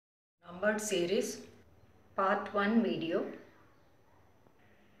Numbered series part 1 video.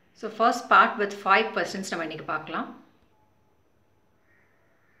 So first part with 5 questions நம்ம இன்னைக்கு பார்க்கலாம்.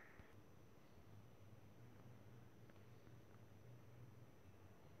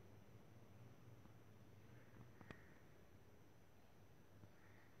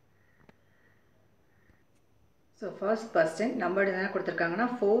 So first question numbered என்ன கொடுத்திருக்காங்கன்னா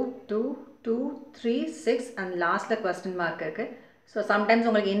 4 2 2 3 6 and lastல question mark இருக்கு. So sometimes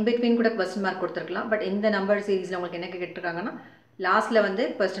உங்களுக்கு in between கூட question mark கொடுத்திருக்கலாம், but இந்த number seriesல உங்களுக்கு என்ன கேட்டிருக்காங்கன்னா லாஸ்ட்ல வந்து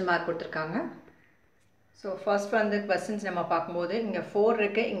question mark கொடுத்திருக்காங்க. So first வந்து questions நம்ம பார்க்கும்போது இங்க 4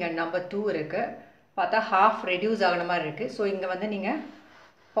 இருக்கு, இங்க number 2 இருக்கு. பார்த்தா half reduce ஆகுற மாதிரி இருக்கு. So இங்க வந்து நீங்க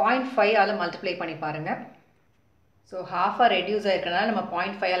 0.5 ஆல மல்டிப்ளை பண்ணி பாருங்க. So half a reduce ஆயிருக்கனால நம்ம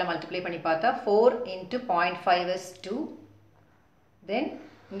 0.5 ஆல மல்டிப்ளை பண்ணி பார்த்தா 4 into 0.5 is 2. Then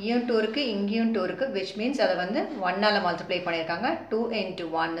இங்கேயும் 2 இருக்கு, இங்கேயும் 2 இருக்கு, which means அதை வந்து 1 ஆல மல்டிப்ளை பண்ணியிருக்காங்க. 2 into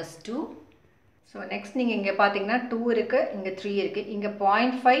 1 is 2. So next நீங்கள் இங்கே பார்த்தீங்கன்னா 2 இருக்கு, இங்கே 3 இருக்கு. இங்கே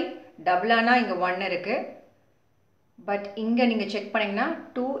 0.5 டபுள் ஆனா இங்கே 1 இருக்கு. பட் இங்கே நீங்கள் செக் பண்ணிங்கன்னா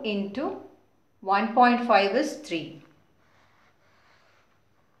 2 into 1.5 is 3.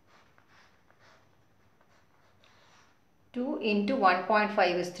 Two into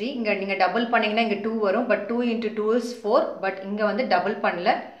 1.5 is 3. இங்க நீங்க டபுள் பண்ணீங்கன்னா இங்க 2 வரும், பட் 2 into 2 is 4. பட் இங்க வந்து டபுள் பண்ணல.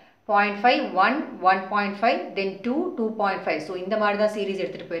 0.5 1 1.5 then 2 2.5. ஸோ இந்த மாதிரி தான் சீரீஸ்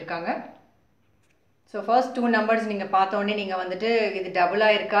எடுத்துட்டு போயிருக்காங்க. ஸோ ஃபர்ஸ்ட் 2 நம்பர்ஸ் நீங்க பார்த்த உடனே நீங்க வந்துட்டு இது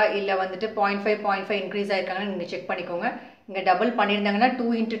டபுளா இருக்கா இல்ல வந்துட்டு 0.5 இன்க்ரீஸ் ஆயிருக்காங்கன்னு நீங்க செக் பண்ணிக்கோங்க. இங்க டபுள் பண்ணியிருந்தாங்கன்னா 2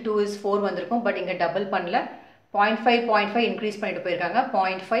 into 2 is 4 வந்திருக்கும், பட் இங்க டபுள் பண்ணல. 0.5 இன்க்ரீஸ் பண்ணிட்டு போயிருக்காங்க.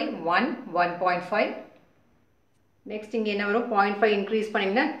 0.5 1 1.5. நெக்ஸ்ட் இங்கே என்ன வரும், 0.5 இன்க்ரீஸ்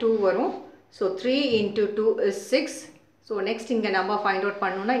பண்ணிங்கன்னா 2 வரும். So 3 into 2 is 6. So next இங்கே நம்ம ஃபைண்ட் அவுட்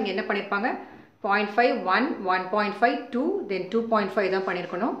பண்ணணும்னா இங்கே என்ன பண்ணியிருப்பாங்க, 0.5 1 1.5 2 தென் 2.5 தான்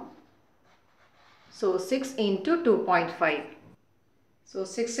பண்ணியிருக்கணும். So 6 into 2.5. So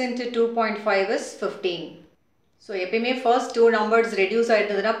 6 into 2.5 is 15. So எப்பயுமே first 2 numbers reduce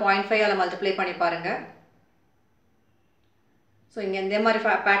ஆகிட்டதுன்னா 0.5 all multiply பண்ணி பாருங்கள். ஸோ இங்கே இந்த மாதிரி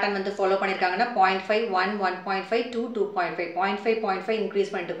பேட்டர்ன் வந்து ஃபாலோ பண்ணியிருக்காங்கன்னா 0.5 1 1.5 2 2.5 0.5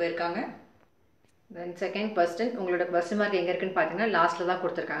 இன்க்ரீஸ் பண்ணிட்டு போயிருக்காங்க. தென் செகண்ட் கொஸ்டின், உங்களோட கொஸ்டின் மார்க் எங்கே இருக்குன்னு பார்த்தீங்கன்னா லாஸ்ட்டில் தான்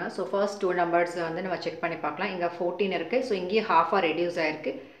கொடுத்துருக்காங்க. ஸோ ஃபர்ஸ்ட் 2 நம்பர்ஸ் வந்து நம்ம செக் பண்ணி பார்க்கலாம். இங்கே 14 இருக்குது, ஸோ இங்கேயே ஹாஃபாக ரெடியூஸ்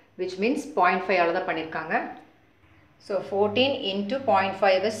ஆகிருக்கு, விச் மீன்ஸ் 0.5 ஆல் தான் பண்ணியிருக்காங்க. So 14 into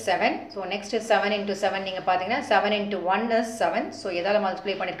 0.5 is 7. So next 7 into 7 நீங்கள் பார்த்தீங்கன்னா 7 into 1 is 7. ஸோ எதால்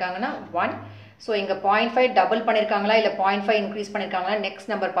மல்டிப்ளை பண்ணியிருக்காங்கன்னா 1. ஸோ இங்கே 0.5 டபுள் பண்ணியிருக்காங்களா இல்லை 0.5 இன்க்ரீஸ் பண்ணியிருக்காங்களா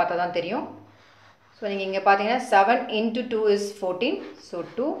நெக்ஸ்ட் நம்பர் பார்த்தா தான் தெரியும். ஸோ நீங்கள் இங்கே பார்த்தீங்கன்னா 7 into 2 is 14. So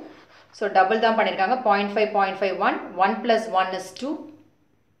 2. So double தான் பண்ணியிருக்காங்க. 0.5 1 1 plus 1 is 2.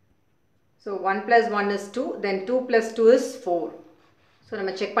 So 1 plus 1 is 2. Then 2 plus 2 is 4. So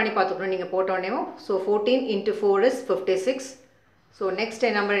நம்ம செக் பண்ணி பார்த்துக்கணும் நீங்கள் போட்டோடனேவும். So 14 into 4 is 56. So next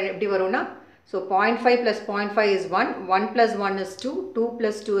number எப்படி வரும்னா, so 0.5 plus 0.5 is 1 1 plus 1 is 2 2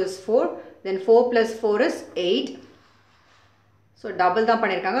 plus 2 is 4. then 4 plus 4 is 8. so double தான்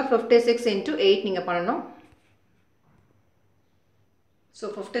பண்ணிருக்காங்க. 56 into 8 நீங்க பண்ணனும். so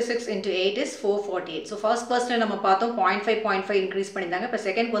 56 into 8 is 448. so first questionல நம்ம பார்த்தோம் 0.5 இன்க்ரீஸ் பண்ணிருந்தாங்க. இப்ப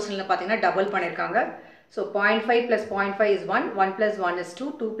செகண்ட் questionல பாத்தீங்கன்னா டபுள் பண்ணிருக்காங்க. so 0.5 plus 0.5 is 1 1 plus 1 is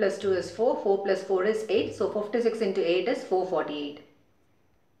 2 2 plus 2 is 4 4 plus 4 is 8. so 56 into 8 is 448.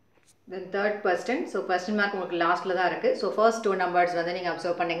 then third question, so question mark உங்களுக்கு லாஸ்ட்ல தான் இருக்கு. so first 2 numbers வந்து நீங்க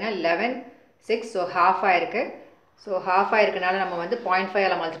அப்சர்வ் பண்ணீங்கன்னா 11 6. so half ஆயிருக்கு. so half ஆயிருக்கனால நம்ம வந்து 0.5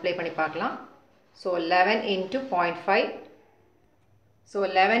 ஆல மல்டிப்ளை பண்ணி பார்க்கலாம். so 11 into 0.5. so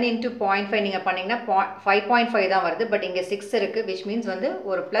 11 into 0.5 நீங்க பண்ணீங்கன்னா 5.5 தான் வருது, பட் இங்க 6 இருக்கு, which means வந்து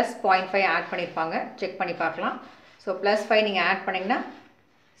ஒரு plus 0.5 ஆட் பண்ணிருப்பாங்க. செக் பண்ணி பார்க்கலாம். so plus 5 நீங்க ஆட் பண்ணீங்கன்னா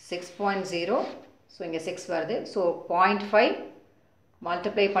 6.0. so இங்க 6 வருது. so 0.5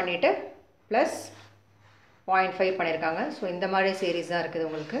 மல்டிப்ளை பண்ணிட்டு plus 0.5 பண்ணிருக்காங்க. ஸோ இந்த மாதிரி சீரீஸ் தான் இருக்குது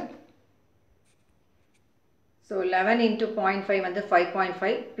உங்களுக்கு. ஸோ 11 into 0.5 வந்து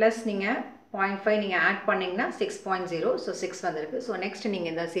 5.5 ப்ளஸ் நீங்கள் 0.5 நீங்கள் ஆட் பண்ணிங்கன்னா 6.0. ஸோ 6 வந்துருக்கு. ஸோ நெக்ஸ்ட்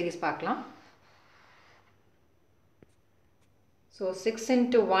நீங்கள் இந்த சீரீஸ் பார்க்கலாம். ஸோ 6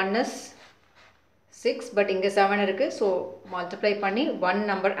 into 1 is 6, பட் இங்கே 7 இருக்குது. ஸோ மல்டிப்ளை பண்ணி 1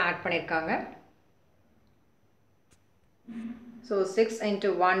 நம்பர் ஆட் பண்ணியிருக்காங்க. So 6 into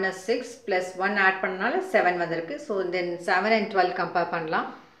 1 is 6 plus 1 add பண்ணனால 7 வந்திருக்கு. So then 7 and 12 compare பண்ணலாம்.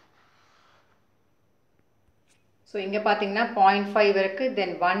 So இங்க பார்த்தீங்கன்னா 0.5 இருக்கு,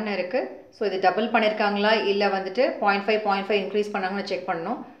 then 1 இருக்கு. So இது டபுள் பண்ணிருக்காங்களா இல்ல வந்துட்டு 0.5 இன்க்ரீஸ் பண்ணாங்கன்னு செக்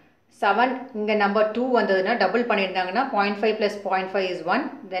பண்ணனும். 7 இங்க நம்பர் 2 வந்ததுன்னா double பண்ணிருந்தாங்கன்னா 0.5 plus 0.5 is 1,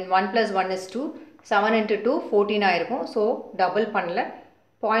 then 1 plus 1 is 2. 7 into 2 14 ஆயிருக்கும். So டபுள் பண்ணல.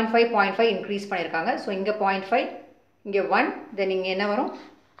 0.5 இன்க்ரீஸ் பண்ணியிருக்காங்க. ஸோ இங்கே 0.5, இங்கே 1, தென் இங்கே என்ன வரும்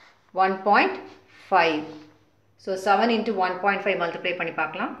 1.5. ஸோ 7 into 1.5 மல்டிப்ளை பண்ணி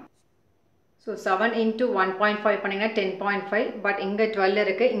பார்க்கலாம். ஸோ 7 into 1.5 பண்ணிங்கன்னா 10.5, பட் இங்கே 12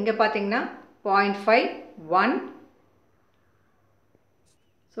 இருக்குது. இங்கே பார்த்தீங்கன்னா 0.5, 1.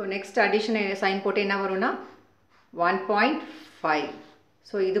 ஸோ நெக்ஸ்ட் அடிஷன் சைன் போட்டு என்ன வரும்னா 1.5.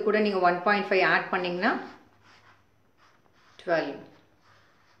 ஸோ இது கூட நீங்கள் 1.5 ஆட் பண்ணிங்கன்னா 12.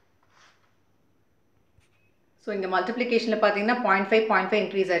 ஸோ இங்கே மல்டிப்ளிகேஷனில் பார்த்தீங்கன்னா 0.5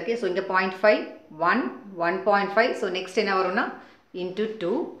 இன்க்ரீஸ் ஆகிருக்கு. ஸோ இங்கே 0.5, 1, 1.5. ஸோ நெக்ஸ்ட் என்ன வரும்னா இன்ட்டு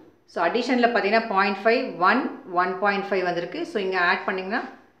 2. ஸோ அடிஷனில் பார்த்தீங்கன்னா 0.5, 1, 1.5 வந்திருக்கு. ஸோ இங்கே ஆட் பண்ணிங்கன்னா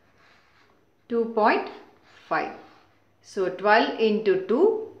 2.5. ஸோ 12 into 2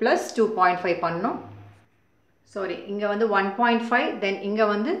 plus 2.5 பண்ணணும். சாரி, இங்கே வந்து 1.5, தென் இங்கே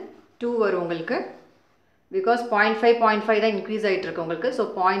வந்து 2 வரும் உங்களுக்கு. பிகாஸ் 0.5 தான் இன்க்ரீஸ் ஆகிட்டு இருக்கு உங்களுக்கு. ஸோ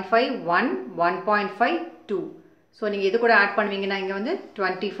 0.5, 1, 1.5, 2. ஸோ நீங்கள் இது கூட ஆட் பண்ணுவீங்கன்னா இங்கே வந்து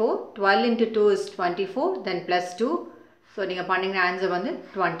 24. 12 into 2 is 24, then plus 2. So நீங்கள் பண்ணிங்கன்னா ஆன்சர் வந்து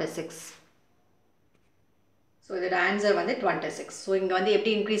 26. ஸோ இதோட ஆன்சர் வந்து 26. ஸோ இங்கே வந்து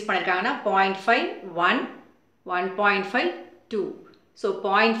எப்படி இன்க்ரீஸ் பண்ணியிருக்காங்கன்னா 0.5, 1, 1.5, 2. ஸோ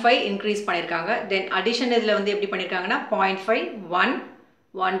 0.5 இன்க்ரீஸ் பண்ணியிருக்காங்க. தென் அடிஷன் இதில் வந்து எப்படி பண்ணியிருக்காங்கன்னா 0.5, 1,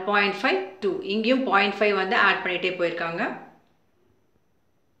 1.5, 2. இங்கேயும் 0.5 வந்து ஆட் பண்ணிகிட்டே போயிருக்காங்க.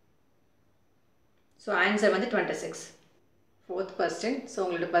 ஸோ ஆன்சர் வந்து 26. Fourth question. ஸோ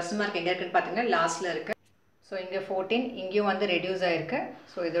உங்களோட ஃபர்ஸ்ட் மார்க் எங்கே இருக்குன்னு பார்த்தீங்கன்னா லாஸ்ட்டில் இருக்குது. ஸோ இங்கே 14, இங்கேயும் வந்து ரெடியூஸ் ஆகிருக்கு.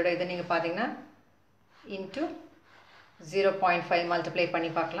 ஸோ இதோட இது நீங்கள் பார்த்தீங்கன்னா இன்ட்டு 0.5 மல்டிப்ளை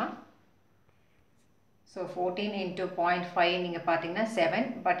பண்ணி பார்க்கலாம். ஸோ 14 into 0.5 நீங்கள் பார்த்தீங்கன்னா 7,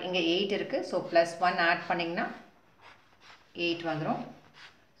 பட் இங்கே 8 இருக்குது. ஸோ ப்ளஸ் 1 ஆட் பண்ணிங்கன்னா 8 வந்துடும்.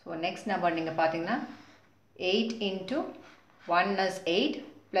 ஸோ நெக்ஸ்ட் நம்பர் நீங்கள் பார்த்தீங்கன்னா 8 into 1 is 8,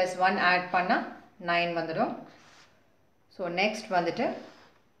 ப்ளஸ் 1 ஆட் பண்ணால் 9 வந்துடும். ஸோ நெக்ஸ்ட் வந்துட்டு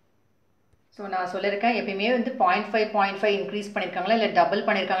ஸோ நான் சொல்லியிருக்கேன் எப்பயுமே வந்து 0.5 இன்க்ரீஸ் பண்ணியிருக்காங்களா இல்லை டபுள்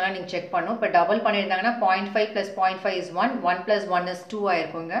பண்ணியிருக்காங்களா நீங்கள் செக் பண்ணணும். இப்போ டபுள் பண்ணியிருந்தாங்கன்னா 0.5 + 0.5 is 1, 1 + 1 is 2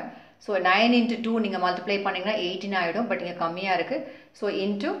 ஆயிருக்குங்க. ஸோ 9 into 2 நீங்கள் மல்டிப்ளை பண்ணிங்கன்னா 18 ஆகிடும். பட் இங்கே கம்மியாக இருக்குது. So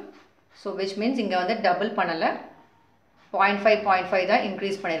into, so which means இங்கே வந்து டபுள் பண்ணலை, 0.5 தான்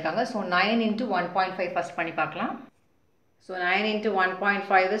இன்க்ரீஸ் பண்ணியிருக்காங்க. ஸோ 9 into 1.5 ஃபஸ்ட் பண்ணி பார்க்கலாம். So 9 into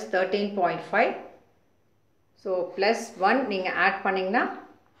 1.5 is 13.5. So plus 1 நீங்கள் ஆட் பண்ணிங்கன்னா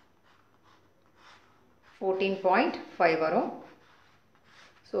 14.5 வரும்.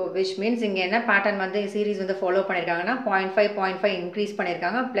 ஸோ விச் மீன்ஸ் இங்கே என்ன பேட்டர்ன் வந்து சீரீஸ் வந்து ஃபாலோ பண்ணியிருக்காங்கன்னா 0.5 இன்க்ரீஸ்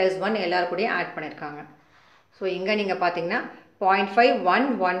பண்ணியிருக்காங்க, ப்ளஸ் 1 எல்லாருக்கூடயும் ஆட் பண்ணியிருக்காங்க. ஸோ இங்கே நீங்கள் பார்த்தீங்கன்னா 0.5, 1,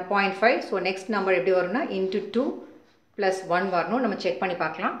 1.5. ஸோ நெக்ஸ்ட் நம்பர் எப்படி வரும்னா இன்ட்டு 2 + 1 வரணும். நம்ம செக் பண்ணி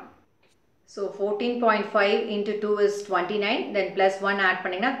பார்க்கலாம். So 14.5 into 2 is 29, then plus 1 add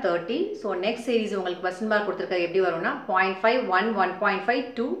பண்ணிங்கன்னா 30. ஸோ நெக்ஸ்ட் சீரீஸ் உங்களுக்கு கொஸ்டின் மார்க் கொடுத்துருக்க எப்படி வரும்னா 0.5, 1, 1.5,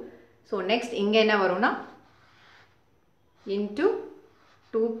 2. ஸோ நெக்ஸ்ட் இங்கே என்ன வரும்னா இன்ட்டு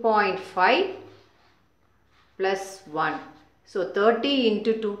 2.5 + 1. ஸோ 30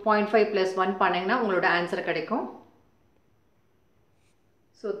 into 2.5 + 1 பண்ணிங்கன்னா உங்களோட ஆன்சர் கிடைக்கும்.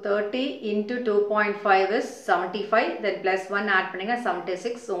 So 30 into 2.5 is 75, then plus 1 add பண்ணிங்கன்னா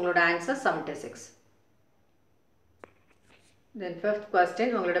 76. உங்களோட ஆன்சர் 76. Then fifth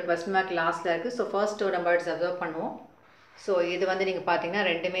question. உங்களோட கொஸ்டின் மார்க் லாஸ்ட்டில் இருக்குது. ஸோ ஃபர்ஸ்ட் 2 நம்பர்ஸ் அப்சர்வ் பண்ணுவோம். ஸோ இது வந்து நீங்கள் பார்த்தீங்கன்னா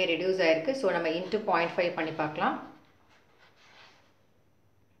ரெண்டுமே ரெடியூஸ் ஆகிருக்கு. ஸோ நம்ம இன்ட்டு 0.5 பண்ணி பார்க்கலாம்.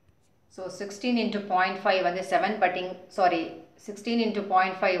 ஸோ 16 into 0.5 வந்து 7, பட் 16 into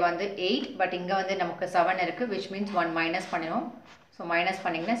 0.5 வந்து 8, பட் இங்கே வந்து நமக்கு 7 இருக்குது, விச் மீன்ஸ் 1 மைனஸ் பண்ணிடும். ஸோ மைனஸ்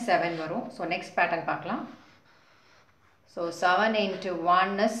பண்ணிங்கன்னா 7 வரும். ஸோ நெக்ஸ்ட் பேட்டர்ன் பார்க்கலாம். ஸோ 7 into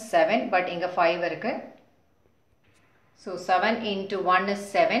 1 is 7, பட் இங்கே 5 இருக்குது. ஸோ 7 into 1 is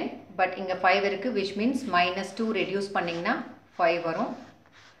 7, பட் இங்கே 5 இருக்குது, விச் மீன்ஸ் -2 ரெடியூஸ் பண்ணிங்கன்னா 5 வரும்.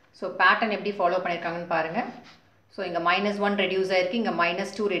 ஸோ பேட்டர்ன் எப்படி ஃபாலோ பண்ணியிருக்காங்கன்னு பாருங்கள். ஸோ இங்கே -1 ரெடியூஸ் ஆகிருக்கு, இங்கே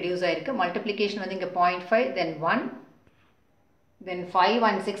 -2 ரெடியூஸ் ஆகிருக்கு. மல்டிப்ளிகேஷன் வந்து இங்கே 0.5, தென் 1, தென் 5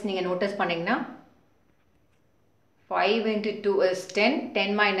 and 6 நீங்கள் நோட்டீஸ் பண்ணிங்கன்னா 5 into 2 is 10,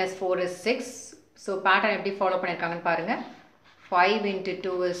 10 - 4 is 6. So pattern எப்படி ஃபாலோ பண்ணியிருக்காங்கன்னு பாருங்கள். 5 into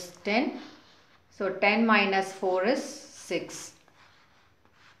 2 is 10, so 10 - 4 is 6.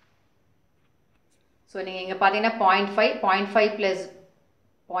 So நீங்கள் இங்கே பார்த்தீங்கன்னா 0.5 +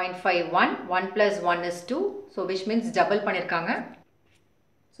 0.5, 1, 1 + 1 is 2. So which means double பண்ணியிருக்காங்க.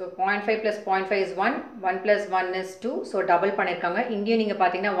 So 0.5 + 0.5 is 1, 1 + 1 is 2. So double பண்ணியிருக்காங்க. இங்கேயும் நீங்கள்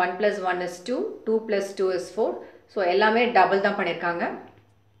பார்த்தீங்கன்னா 1 + 1 is 2, 2 + 2 is 4. ஸோ எல்லாமே டபுள் தான் பண்ணியிருக்காங்க.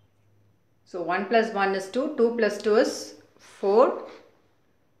 So 1 + 1 is 2, 2 + 2 is 4.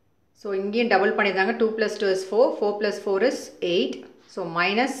 ஸோ இங்கேயும் டபுள் பண்ணியிருந்தாங்க. 2 + 2 is 4, 4 + 4 is 8. ஸோ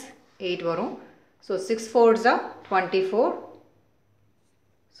மைனஸ் 8 வரும். So 6 4s are 24.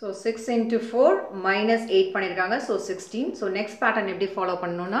 So 6 into 4 minus 8 பண்ணியிருக்காங்க. ஸோ 16. ஸோ நெக்ஸ்ட் பேட்டர்ன் எப்படி ஃபாலோ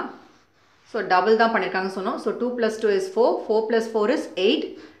பண்ணணும்னா ஸோ டபுள் தான் பண்ணியிருக்காங்க சொன்னோம். So 2 + 2 is 4. 4 + 4 is 8.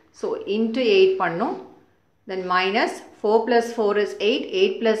 So into 8 பண்ணணும். Then minus 4 + 4 is 8.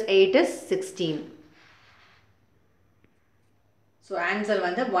 8 + 8 is 16. So answer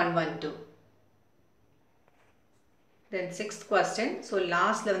வந்து 112. Then sixth question. ஸோ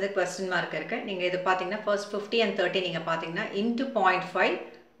லாஸ்ட்டில் வந்து question mark இருக்கு. நீங்கள் இது பார்த்தீங்கன்னா first 50 and 30 நீங்கள் பார்த்தீங்கன்னா into 0.5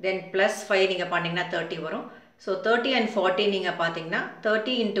 then plus 5 நீங்கள் பண்ணிங்கன்னா 30 வரும். ஸோ 30 and 40 நீங்கள் பார்த்தீங்கன்னா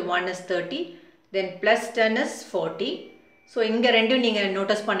 30 into 1 is 30 then plus 10 is 40. So இங்கே ரெண்டும் நீங்கள்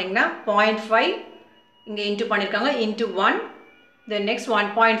நோட்டீஸ் பண்ணிங்கன்னா 0.5 இங்கே into பண்ணியிருக்காங்க into 1 then next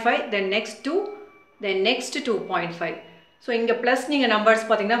 1.5 then next 2 then next 2.5. So இங்கே ப்ளஸ் நீங்கள் நம்பர்ஸ்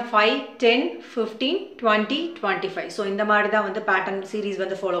பார்த்தீங்கன்னா 5 10 15 20 25. ஸோ இந்த மாதிரி தான் வந்து பேட்டர்ன் சீரீஸ்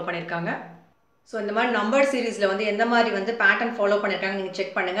வந்து ஃபாலோ பண்ணியிருக்காங்க. ஸோ இந்த மாதிரி நம்பர் சீரீஸில் வந்து எந்த மாதிரி வந்து பேட்டர்ன் ஃபாலோ பண்ணியிருக்காங்க நீங்கள்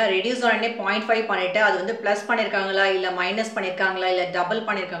செக் பண்ணுங்கள். ரெடியூஸ் ஆனே 0.5 பண்ணிவிட்டு அது வந்து ப்ளஸ் பண்ணியிருக்காங்களா இல்லை மைனஸ் பண்ணியிருக்காங்களா இல்லை டபுள்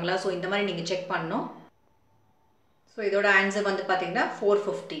பண்ணியிருக்காங்களா. ஸோ இந்த மாதிரி நீங்கள் செக் பண்ணணும். ஸோ இதோட ஆன்சர் வந்து பார்த்தீங்கன்னா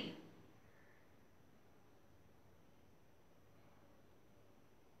 450.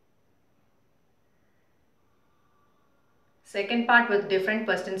 Second part with different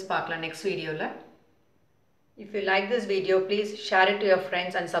questions பார்க்கலாம் next videoல. If you like this video, please share it to your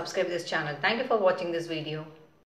friends and subscribe this channel. Thank you for watching this video.